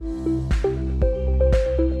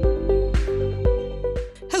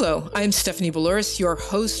Hello, I'm Stephanie Boulouris, your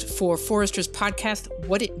host for Forrester's podcast,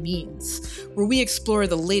 What It Means, where we explore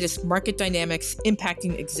the latest market dynamics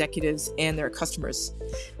impacting executives and their customers.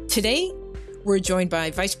 Today, we're joined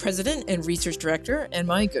by Vice President and Research Director and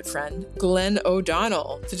my good friend, Glenn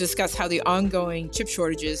O'Donnell, to discuss how the ongoing chip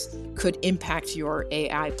shortages could impact your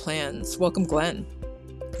AI plans. Welcome, Glenn.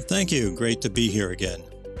 Thank you. Great to be here again.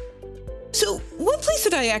 So one place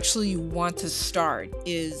that I actually want to start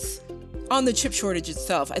is on the chip shortage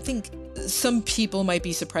itself. I think some people might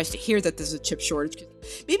be surprised to hear that there's a chip shortage.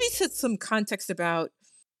 Maybe set some context about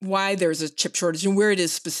why there's a chip shortage and where it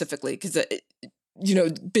is specifically, because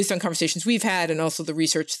based on conversations we've had and also the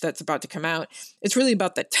research that's about to come out, it's really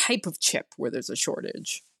about the type of chip where there's a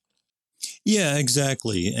shortage. Yeah,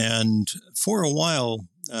 exactly. And for a while,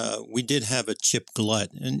 we did have a chip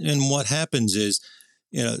glut. And what happens is,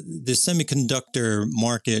 the semiconductor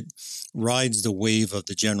market rides the wave of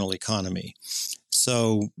the general economy.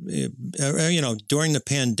 So, during the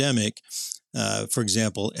pandemic, for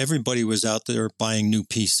example, everybody was out there buying new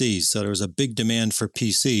PCs. So there was a big demand for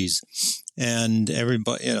PCs. And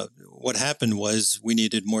everybody, what happened was we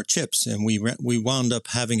needed more chips, and we wound up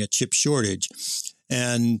having a chip shortage.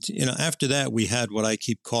 And, after that, we had what I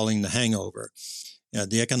keep calling the hangover.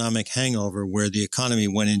 The economic hangover, where the economy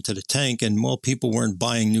went into the tank, and people weren't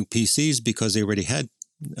buying new PCs because they already had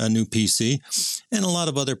a new PC, and a lot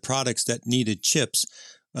of other products that needed chips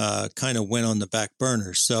kind of went on the back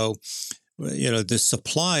burner. So, the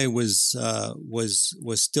supply was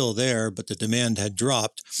still there, but the demand had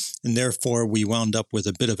dropped, and therefore we wound up with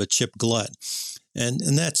a bit of a chip glut. And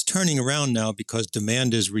that's turning around now because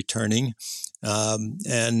demand is returning,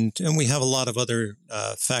 and we have a lot of other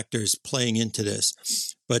factors playing into this.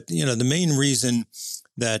 But the main reason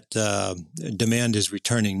that demand is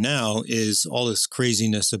returning now is all this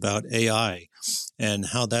craziness about AI and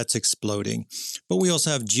how that's exploding. But we also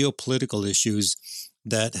have geopolitical issues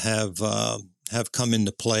that have come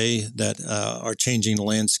into play that are changing the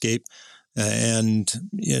landscape, and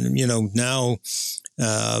now.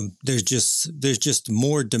 There's just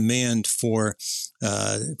more demand for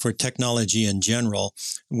technology in general.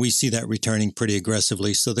 We see that returning pretty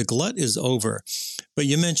aggressively. So the glut is over. But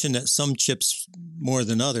you mentioned that some chips more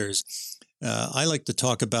than others. I like to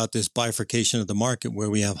talk about this bifurcation of the market where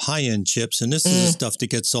we have high-end chips, and this is the stuff that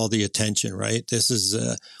gets all the attention, right? This is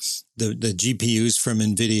the GPUs from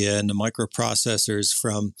NVIDIA and the microprocessors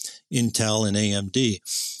from Intel and AMD.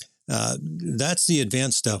 That's the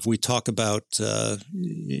advanced stuff. We talk about,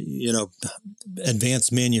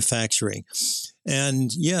 advanced manufacturing. And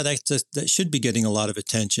that should be getting a lot of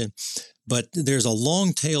attention. But there's a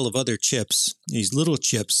long tail of other chips, these little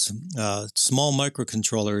chips, small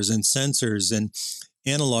microcontrollers and sensors and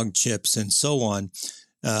analog chips and so on.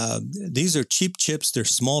 These are cheap chips. They're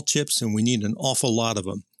small chips, and we need an awful lot of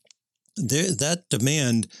them. That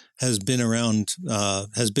demand has been around,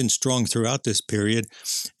 has been strong throughout this period,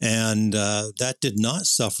 and that did not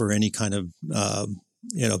suffer any kind of,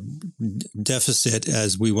 deficit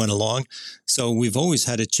as we went along. So we've always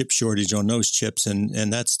had a chip shortage on those chips,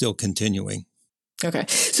 and that's still continuing. Okay.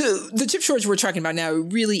 So the chip shortage we're talking about now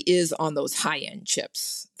really is on those high-end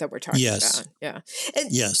chips that we're talking about. Yeah.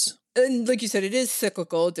 And, yes. And like you said, it is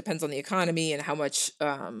cyclical. It depends on the economy and how much,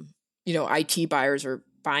 IT buyers are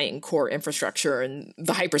buying core infrastructure, and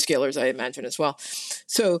the hyperscalers, I imagine, as well.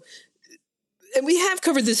 So, and we have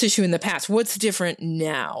covered this issue in the past. What's different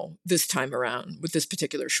now, this time around, with this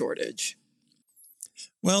particular shortage?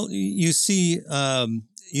 Well, you see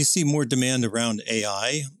more demand around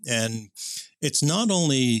AI, and it's not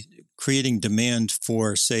only creating demand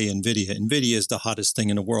for, say, NVIDIA. NVIDIA is the hottest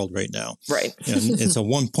thing in the world right now. Right. And it's a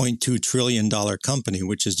 $1.2 trillion company,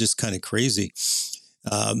 which is just kind of crazy.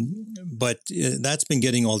 But that's been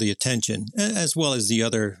getting all the attention, as well as the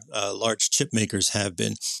other large chip makers have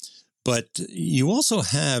been. But you also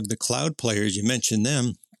have the cloud players. You mentioned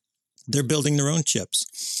them. They're building their own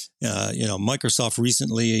chips. Microsoft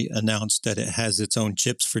recently announced that it has its own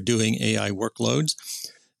chips for doing AI workloads,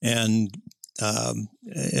 and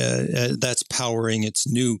that's powering its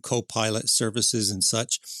new Copilot services and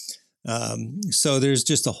such. So there's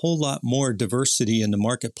just a whole lot more diversity in the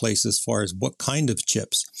marketplace as far as what kind of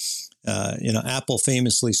chips. Apple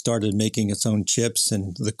famously started making its own chips,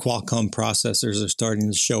 and the Qualcomm processors are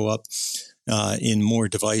starting to show up in more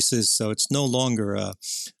devices. So it's no longer a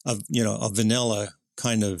vanilla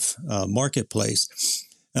kind of marketplace,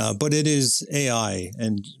 but it is AI,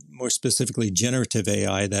 and more specifically generative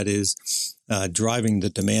AI, that is driving the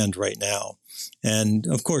demand right now. And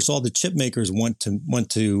of course, all the chip makers want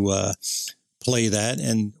to play that,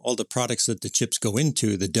 and all the products that the chips go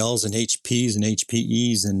into, the Dells and HPs and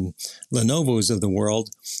HPEs and Lenovo's of the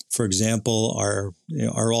world, for example, are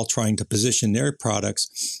all trying to position their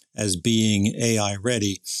products as being AI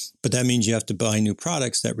ready. But that means you have to buy new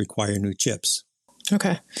products that require new chips.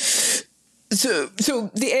 Okay. So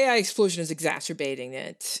the AI explosion is exacerbating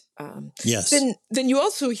it. Yes. Then you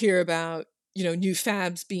also hear about, new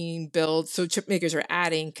fabs being built. So chip makers are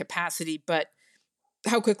adding capacity, but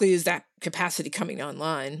how quickly is that capacity coming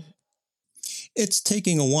online? It's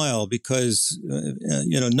taking a while because,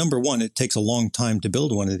 number one, it takes a long time to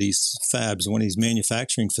build one of these fabs, one of these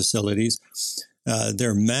manufacturing facilities.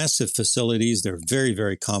 They're massive facilities. They're very,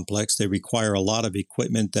 very complex. They require a lot of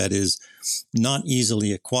equipment that is not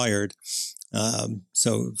easily acquired.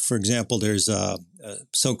 So, for example, there's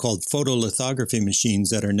so-called photolithography machines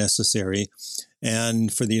that are necessary.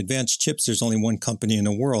 And for the advanced chips, there's only one company in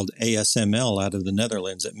the world, ASML, out of the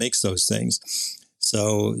Netherlands, that makes those things.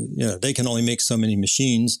 So, they can only make so many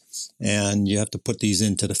machines, and you have to put these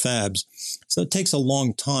into the fabs. So it takes a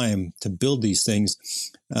long time to build these things.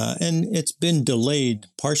 And it's been delayed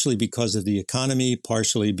partially because of the economy,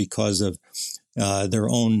 partially because of their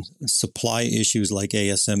own supply issues like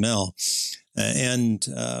ASML.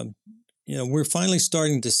 We're finally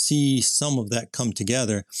starting to see some of that come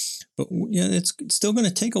together, but it's still going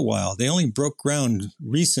to take a while. They only broke ground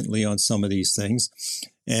recently on some of these things,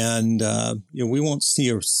 and we won't see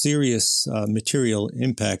a serious material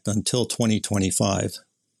impact until 2025.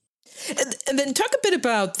 And then talk a bit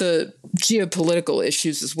about the geopolitical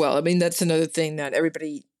issues as well. I mean, that's another thing that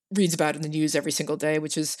everybody reads about in the news every single day,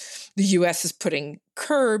 which is the U.S. is putting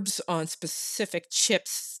curbs on specific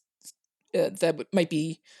chips that might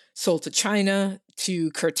be sold to China to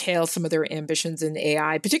curtail some of their ambitions in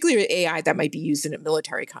AI, particularly AI that might be used in a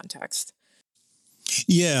military context.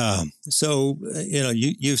 Yeah. So,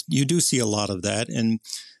 you do see a lot of that. And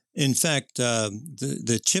in fact,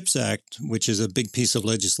 the CHIPS Act, which is a big piece of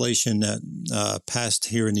legislation that passed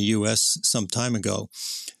here in the U.S. some time ago,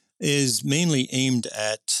 is mainly aimed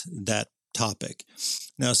at that topic.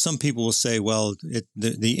 Now, some people will say, well,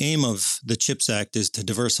 the aim of the CHIPS Act is to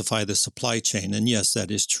diversify the supply chain. And yes,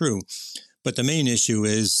 that is true. But the main issue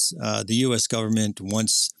is the U.S. government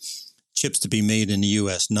wants chips to be made in the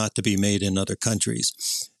U.S., not to be made in other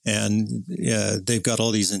countries. And they've got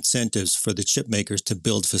all these incentives for the chip makers to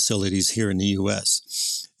build facilities here in the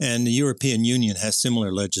U.S. And the European Union has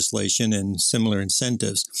similar legislation and similar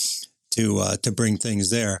incentives to bring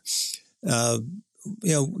things there.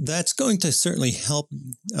 That's going to certainly help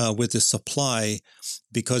with the supply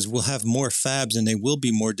because we'll have more fabs and they will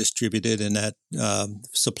be more distributed, and that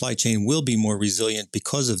supply chain will be more resilient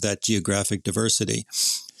because of that geographic diversity.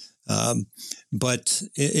 But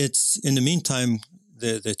it's in the meantime,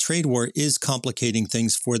 the trade war is complicating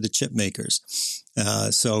things for the chip makers.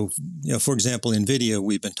 So, for example, NVIDIA,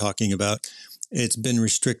 we've been talking about, it's been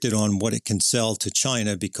restricted on what it can sell to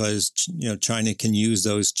China because, China can use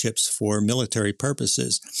those chips for military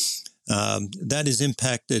purposes. That has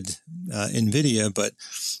impacted NVIDIA, but,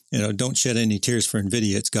 don't shed any tears for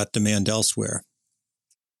NVIDIA. It's got demand elsewhere.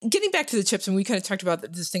 Getting back to the chips, and we kind of talked about the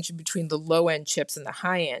distinction between the low-end chips and the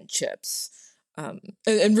high-end chips.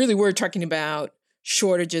 And really, we're talking about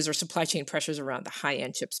shortages or supply chain pressures around the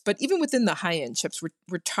high-end chips. But even within the high-end chips,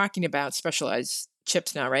 we're talking about specialized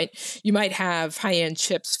chips now, right? You might have high-end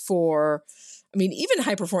chips for, even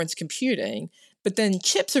high-performance computing, but then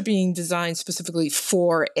chips are being designed specifically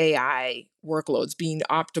for AI workloads, being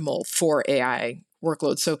optimal for AI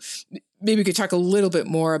workloads. So maybe we could talk a little bit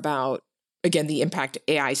more about, again, the impact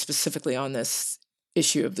AI specifically on this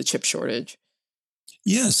issue of the chip shortage.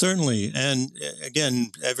 Yeah, certainly. And again,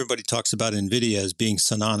 everybody talks about NVIDIA as being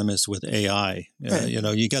synonymous with AI. Right.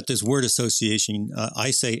 You got this word association. I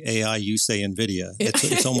say AI, you say NVIDIA.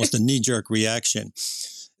 It's almost a knee-jerk reaction.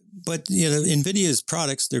 But, NVIDIA's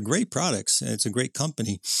products, they're great products, and it's a great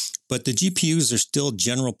company. But the GPUs are still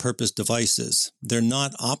general-purpose devices. They're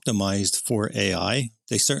not optimized for AI.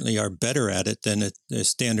 They certainly are better at it than a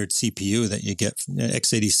standard CPU that you get, an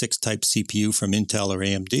x86 type CPU from Intel or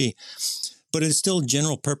AMD. But it's still a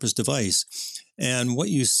general purpose device. And what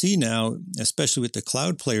you see now, especially with the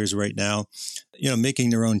cloud players right now, making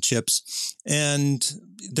their own chips, and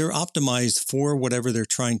they're optimized for whatever they're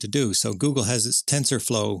trying to do. So Google has its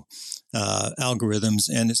TensorFlow algorithms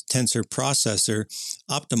and its tensor processor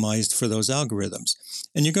optimized for those algorithms.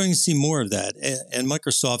 And you're going to see more of that. And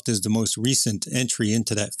Microsoft is the most recent entry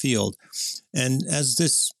into that field. And as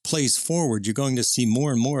this plays forward, you're going to see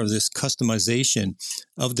more and more of this customization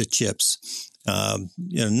of the chips.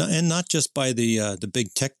 And not just by the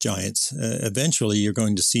big tech giants. Eventually, you're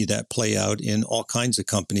going to see that play out in all kinds of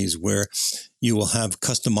companies where you will have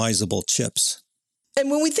customizable chips. And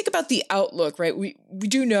when we think about the outlook, right, we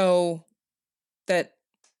do know that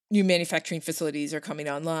new manufacturing facilities are coming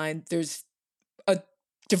online. There's a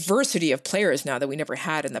diversity of players now that we never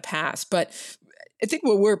had in the past. But I think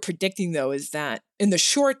what we're predicting, though, is that in the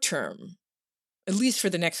short term, at least for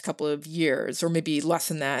the next couple of years, or maybe less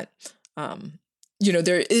than that,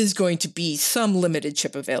 there is going to be some limited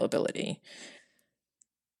chip availability.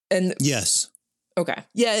 And yes. Okay.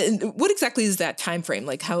 Yeah. And what exactly is that time frame?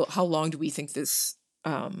 Like how long do we think this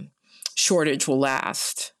shortage will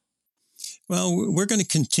last? Well, we're going to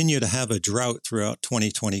continue to have a drought throughout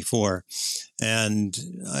 2024. And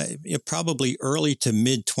probably early to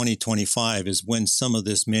mid 2025 is when some of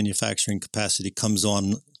this manufacturing capacity comes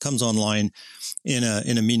online in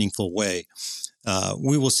a meaningful way.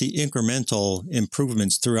 We will see incremental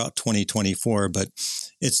improvements throughout 2024, but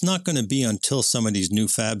it's not going to be until some of these new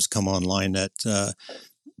fabs come online that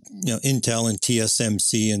Intel and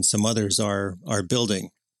TSMC and some others are building.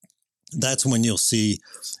 That's when you'll see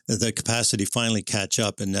the capacity finally catch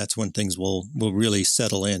up, and that's when things will really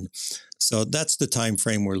settle in. So that's the time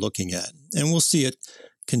frame we're looking at, and we'll see it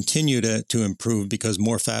continue to improve because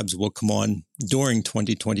more fabs will come on during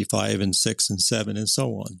 2025 and 6 and 7 and so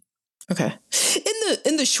on. Okay.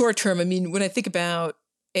 In the short term, I mean, when I think about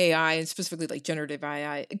AI and specifically like generative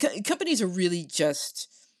AI, companies are really just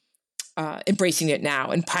embracing it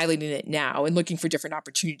now and piloting it now and looking for different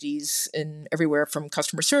opportunities in everywhere from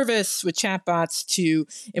customer service with chatbots to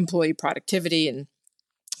employee productivity and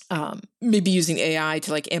maybe using AI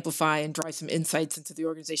to like amplify and drive some insights into the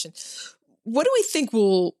organization. What do we think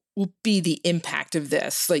will be the impact of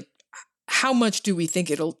this? Like, how much do we think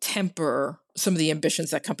it'll temper some of the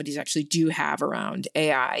ambitions that companies actually do have around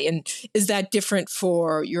AI? And is that different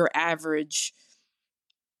for your average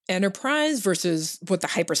enterprise versus what the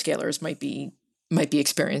hyperscalers might be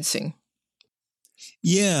experiencing?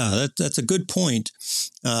 Yeah, that's a good point.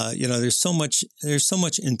 There's so much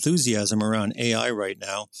enthusiasm around AI right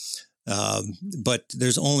now, but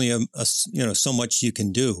there's only so much you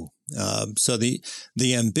can do. So the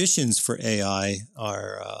ambitions for AI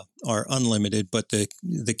are unlimited, but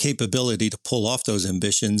the capability to pull off those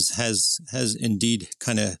ambitions has indeed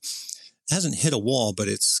hasn't hit a wall, but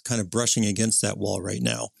it's kind of brushing against that wall right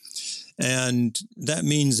now. And that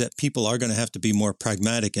means that people are going to have to be more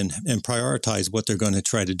pragmatic and prioritize what they're going to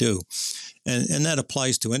try to do. And that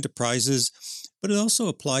applies to enterprises, but it also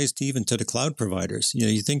applies even to the cloud providers.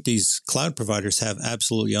 You think these cloud providers have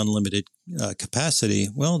absolutely unlimited capacity.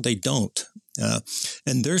 Well, they don't.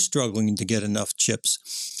 And they're struggling to get enough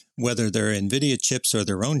chips, whether they're NVIDIA chips or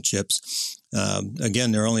their own chips.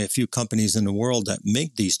 Again, there are only a few companies in the world that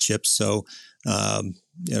make these chips. So,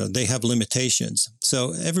 they have limitations.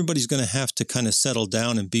 So everybody's going to have to kind of settle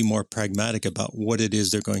down and be more pragmatic about what it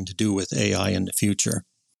is they're going to do with AI in the future.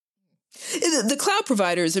 The cloud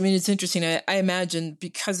providers, I mean, it's interesting. I imagine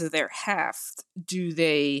because of their heft, do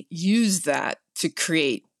they use that to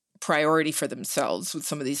create priority for themselves with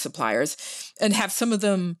some of these suppliers and have some of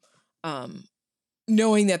them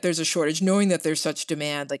knowing that there's a shortage, knowing that there's such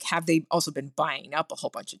demand, like have they also been buying up a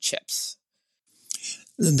whole bunch of chips?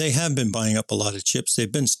 They have been buying up a lot of chips.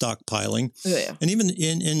 They've been stockpiling. Yeah. And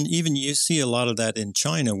even you see a lot of that in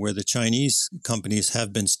China, where the Chinese companies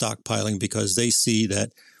have been stockpiling because they see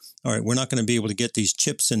that, all right, we're not going to be able to get these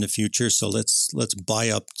chips in the future, so let's buy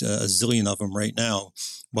up a zillion of them right now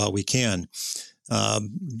while we can.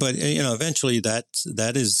 But eventually that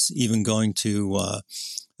is even going to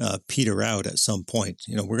peter out at some point.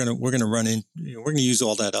 We're gonna run in. We're going to use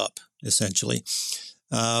all that up essentially.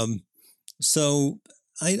 So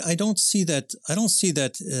I don't see that. I don't see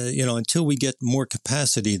that. Until we get more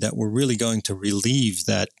capacity, that we're really going to relieve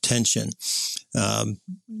that tension. The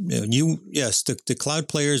cloud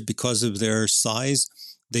players, because of their size,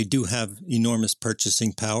 they do have enormous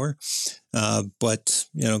purchasing power. But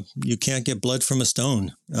you can't get blood from a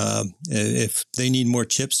stone. If they need more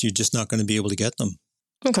chips, you're just not going to be able to get them.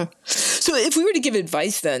 Okay. So if we were to give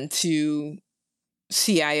advice then to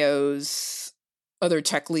CIOs, other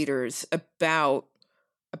tech leaders about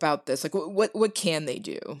this, like what can they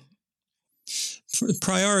do?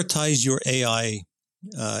 Prioritize your AI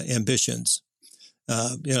ambitions.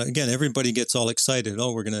 Again, everybody gets all excited.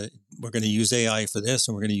 Oh, we're gonna use AI for this,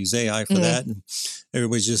 and we're gonna use AI for that, and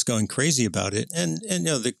everybody's just going crazy about it. And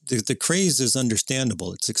the craze is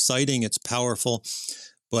understandable. It's exciting. It's powerful.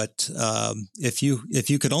 But if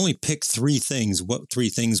you could only pick three things, what three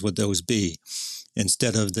things would those be?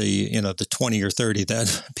 instead of the 20 or 30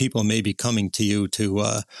 that people may be coming to you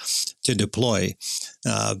to deploy,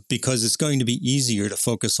 because it's going to be easier to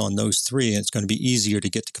focus on those three, and it's going to be easier to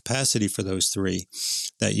get the capacity for those three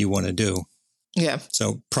that you want to do. Yeah.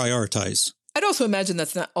 So prioritize. I'd also imagine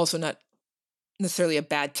that's not necessarily a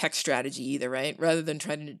bad tech strategy either, right? Rather than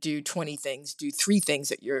trying to do 20 things, do 3 things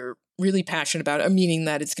that you're really passionate about, meaning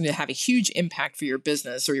that it's going to have a huge impact for your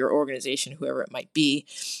business or your organization, whoever it might be.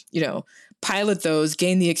 Pilot those,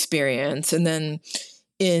 gain the experience, and then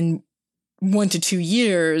in 1 to 2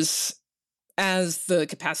 years, as the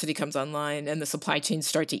capacity comes online and the supply chains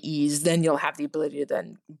start to ease, then you'll have the ability to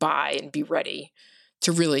then buy and be ready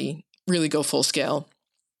to really, really go full scale.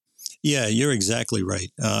 Yeah, you're exactly right.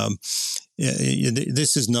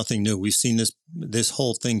 This is nothing new. We've seen this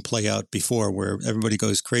whole thing play out before, where everybody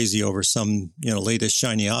goes crazy over some latest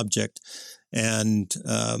shiny object, and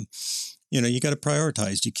you got to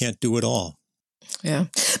prioritize. You can't do it all. Yeah,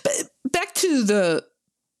 but back to the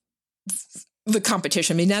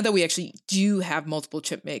competition. I mean, now that we actually do have multiple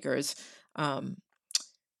chip makers, for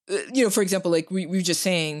example, like we were just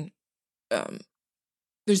saying.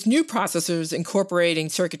 There's new processors incorporating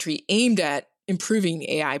circuitry aimed at improving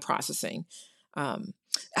AI processing.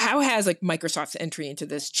 How has Microsoft's entry into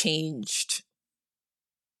this changed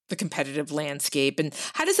the competitive landscape, and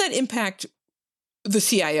how does that impact the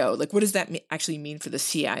CIO? What does that actually mean for the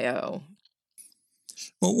CIO?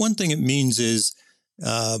 Well, one thing it means is,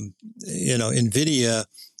 NVIDIA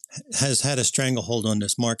has had a stranglehold on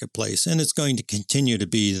this marketplace, and it's going to continue to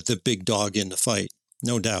be the big dog in the fight.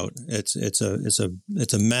 No doubt, it's a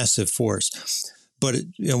massive force, but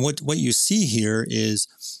what you see here is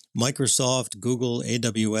Microsoft, Google,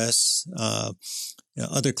 AWS,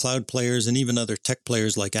 other cloud players, and even other tech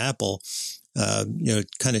players like Apple,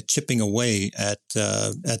 kind of chipping away at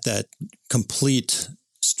that complete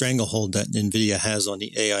stranglehold that NVIDIA has on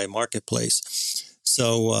the AI marketplace.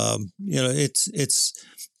 So it's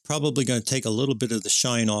probably going to take a little bit of the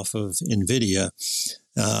shine off of NVIDIA.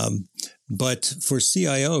 But for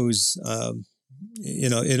CIOs,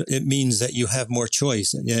 it means that you have more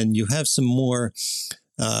choice, and you have some more,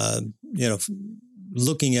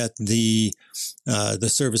 looking at the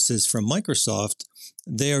services from Microsoft,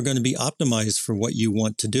 they are going to be optimized for what you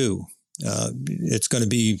want to do. It's going to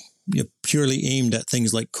be purely aimed at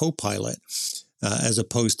things like Copilot, as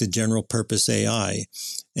opposed to general purpose AI,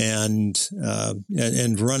 and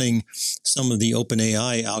running some of the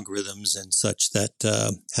OpenAI algorithms and such that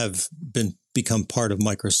have become part of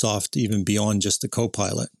Microsoft, even beyond just the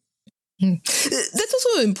Copilot. That's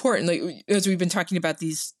also important. As we've been talking about,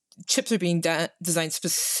 these chips are being designed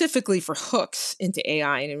specifically for hooks into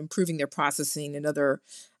AI and improving their processing and other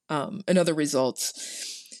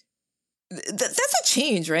results. That's a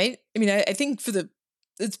change, right? I mean, I think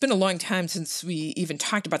it's been a long time since we even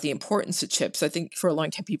talked about the importance of chips. I think for a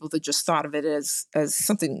long time, people that just thought of it as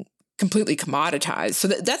something completely commoditized. So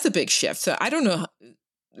that's a big shift. So I don't know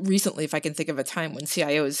recently if I can think of a time when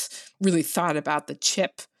CIOs really thought about the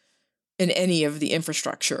chip in any of the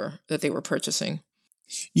infrastructure that they were purchasing.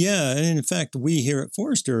 Yeah, and in fact, we here at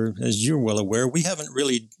Forrester, as you're well aware, we haven't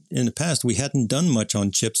really, in the past, we hadn't done much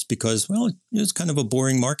on chips because, well, it was kind of a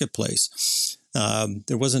boring marketplace.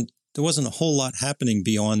 There wasn't a whole lot happening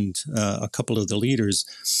beyond a couple of the leaders.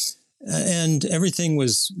 And everything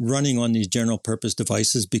was running on these general purpose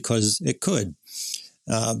devices because it could.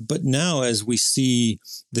 But now, as we see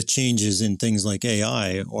the changes in things like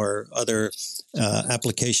AI or other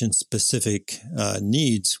application-specific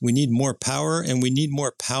needs, we need more power, and we need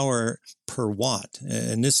more power per watt.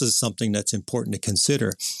 And this is something that's important to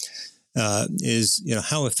consider, is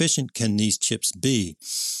how efficient can these chips be?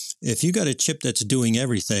 If you got a chip that's doing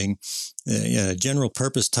everything, a general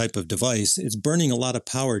purpose type of device, it's burning a lot of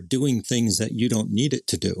power doing things that you don't need it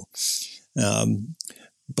to do.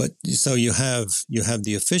 But so you have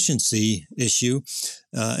the efficiency issue,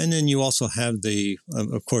 and then you also have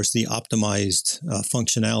of course, the optimized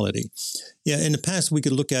functionality. Yeah, in the past, we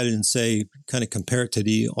could look at it and say, kind of compare it to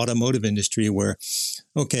the automotive industry where,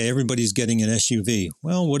 okay, everybody's getting an SUV.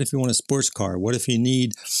 Well, what if you want a sports car? What if you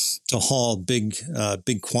need to haul big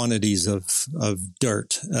quantities of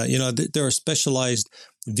dirt? There are specialized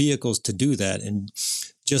vehicles to do that. And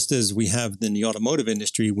just as we have in the automotive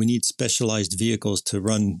industry, we need specialized vehicles to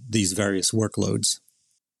run these various workloads.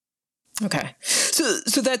 Okay.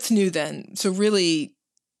 So that's new then. So really,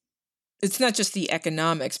 it's not just the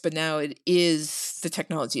economics, but now it is the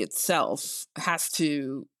technology itself has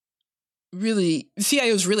to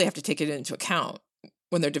CIOs really have to take it into account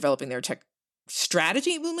when they're developing their tech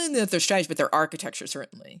strategy. Well, maybe not their strategy, but their architecture,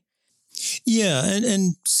 certainly. Yeah,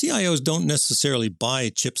 and CIOs don't necessarily buy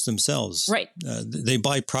chips themselves. Right. They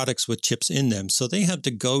buy products with chips in them, so they have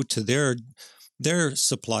to go to their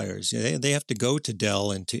suppliers. They have to go to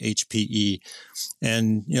Dell and to HPE,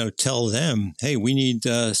 and tell them, hey, we need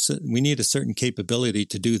a certain capability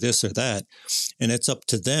to do this or that, and it's up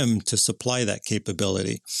to them to supply that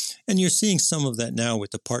capability. And you're seeing some of that now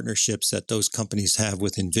with the partnerships that those companies have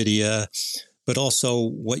with NVIDIA, but also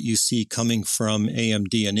what you see coming from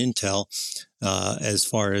AMD and Intel as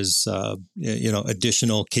far as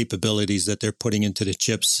additional capabilities that they're putting into the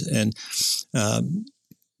chips. And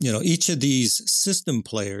each of these system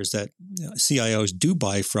players that CIOs do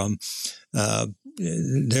buy from,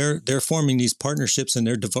 they're forming these partnerships and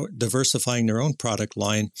they're diversifying their own product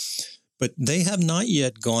line, but they have not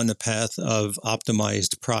yet gone the path of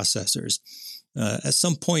optimized processors. At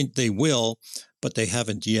some point they will, but they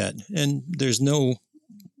haven't yet. And there's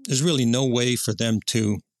really no way for them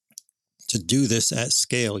to do this at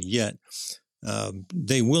scale yet.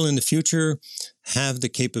 They will in the future have the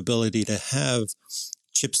capability to have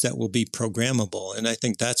chips that will be programmable. And I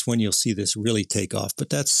think that's when you'll see this really take off, but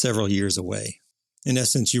that's several years away. In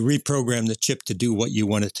essence, you reprogram the chip to do what you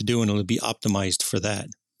want it to do, and it'll be optimized for that.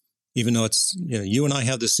 Even though it's, you and I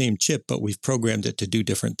have the same chip, but we've programmed it to do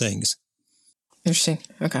different things. Interesting.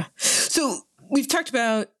 Okay. So we've talked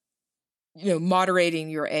about, moderating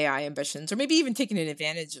your AI ambitions, or maybe even taking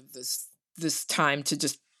advantage of this time to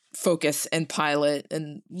just focus and pilot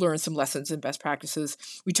and learn some lessons and best practices.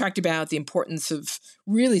 We talked about the importance of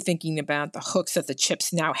really thinking about the hooks that the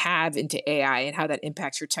chips now have into AI and how that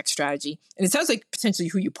impacts your tech strategy. And it sounds like potentially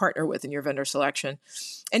who you partner with in your vendor selection.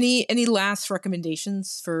 Any last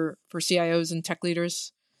recommendations for CIOs and tech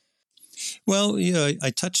leaders? Well,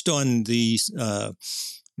 I touched on the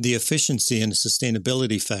efficiency and the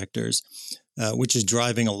sustainability factors, which is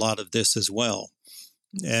driving a lot of this as well.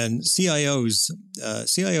 And CIOs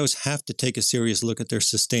have to take a serious look at their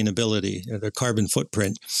sustainability, their carbon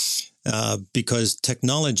footprint, because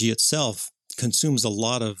technology itself consumes a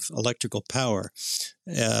lot of electrical power.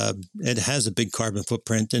 It has a big carbon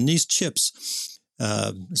footprint, and these chips,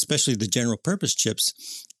 especially the general purpose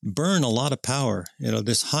chips, burn a lot of power.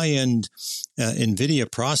 This high-end NVIDIA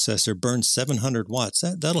processor burns 700 watts.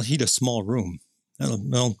 That'll heat a small room.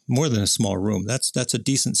 More than a small room. That's a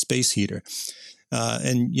decent space heater.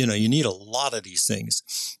 And you need a lot of these things.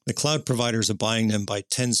 The cloud providers are buying them by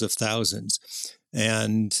tens of thousands.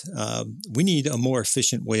 And we need a more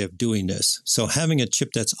efficient way of doing this. So having a chip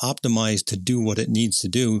that's optimized to do what it needs to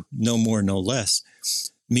do, no more, no less,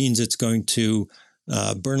 means it's going to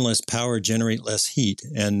burn less power, generate less heat.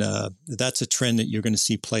 And that's a trend that you're going to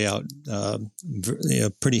see play out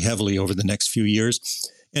pretty heavily over the next few years.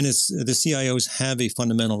 And the CIOs have a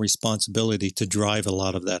fundamental responsibility to drive a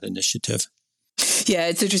lot of that initiative. Yeah,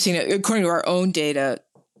 it's interesting. According to our own data,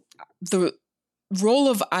 the role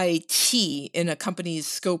of IT in a company's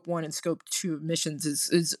Scope 1 and Scope 2 emissions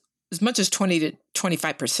is as much as 20 to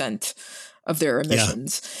 25% of their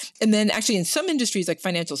emissions. Yeah. And then actually in some industries like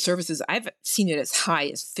financial services, I've seen it as high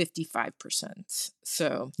as 55%.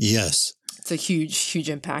 So yes, it's a huge, huge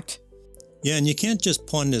impact. Yeah, and you can't just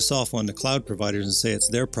pawn this off on the cloud providers and say it's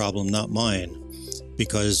their problem, not mine,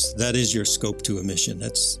 because that is your Scope 2 emission.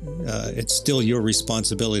 It's still your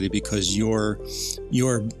responsibility because you're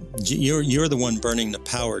the one burning the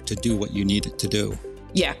power to do what you need it to do.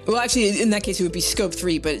 Yeah. Well, actually, in that case, it would be Scope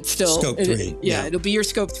 3, but it's still Scope 3. Yeah, it'll be your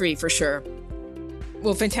Scope 3 for sure.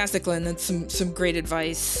 Well, fantastic, Glenn. That's some great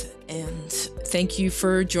advice, and thank you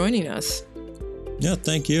for joining us. Yeah,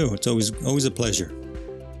 thank you. It's always a pleasure.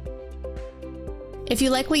 If you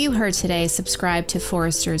like what you heard today, subscribe to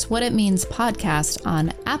Forrester's What It Means podcast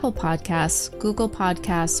on Apple Podcasts, Google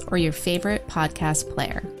Podcasts, or your favorite podcast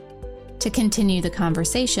player. To continue the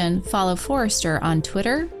conversation, follow Forrester on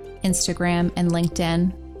Twitter, Instagram, and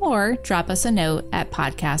LinkedIn, or drop us a note at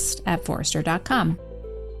podcast@forrester.com.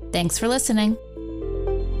 Thanks for listening.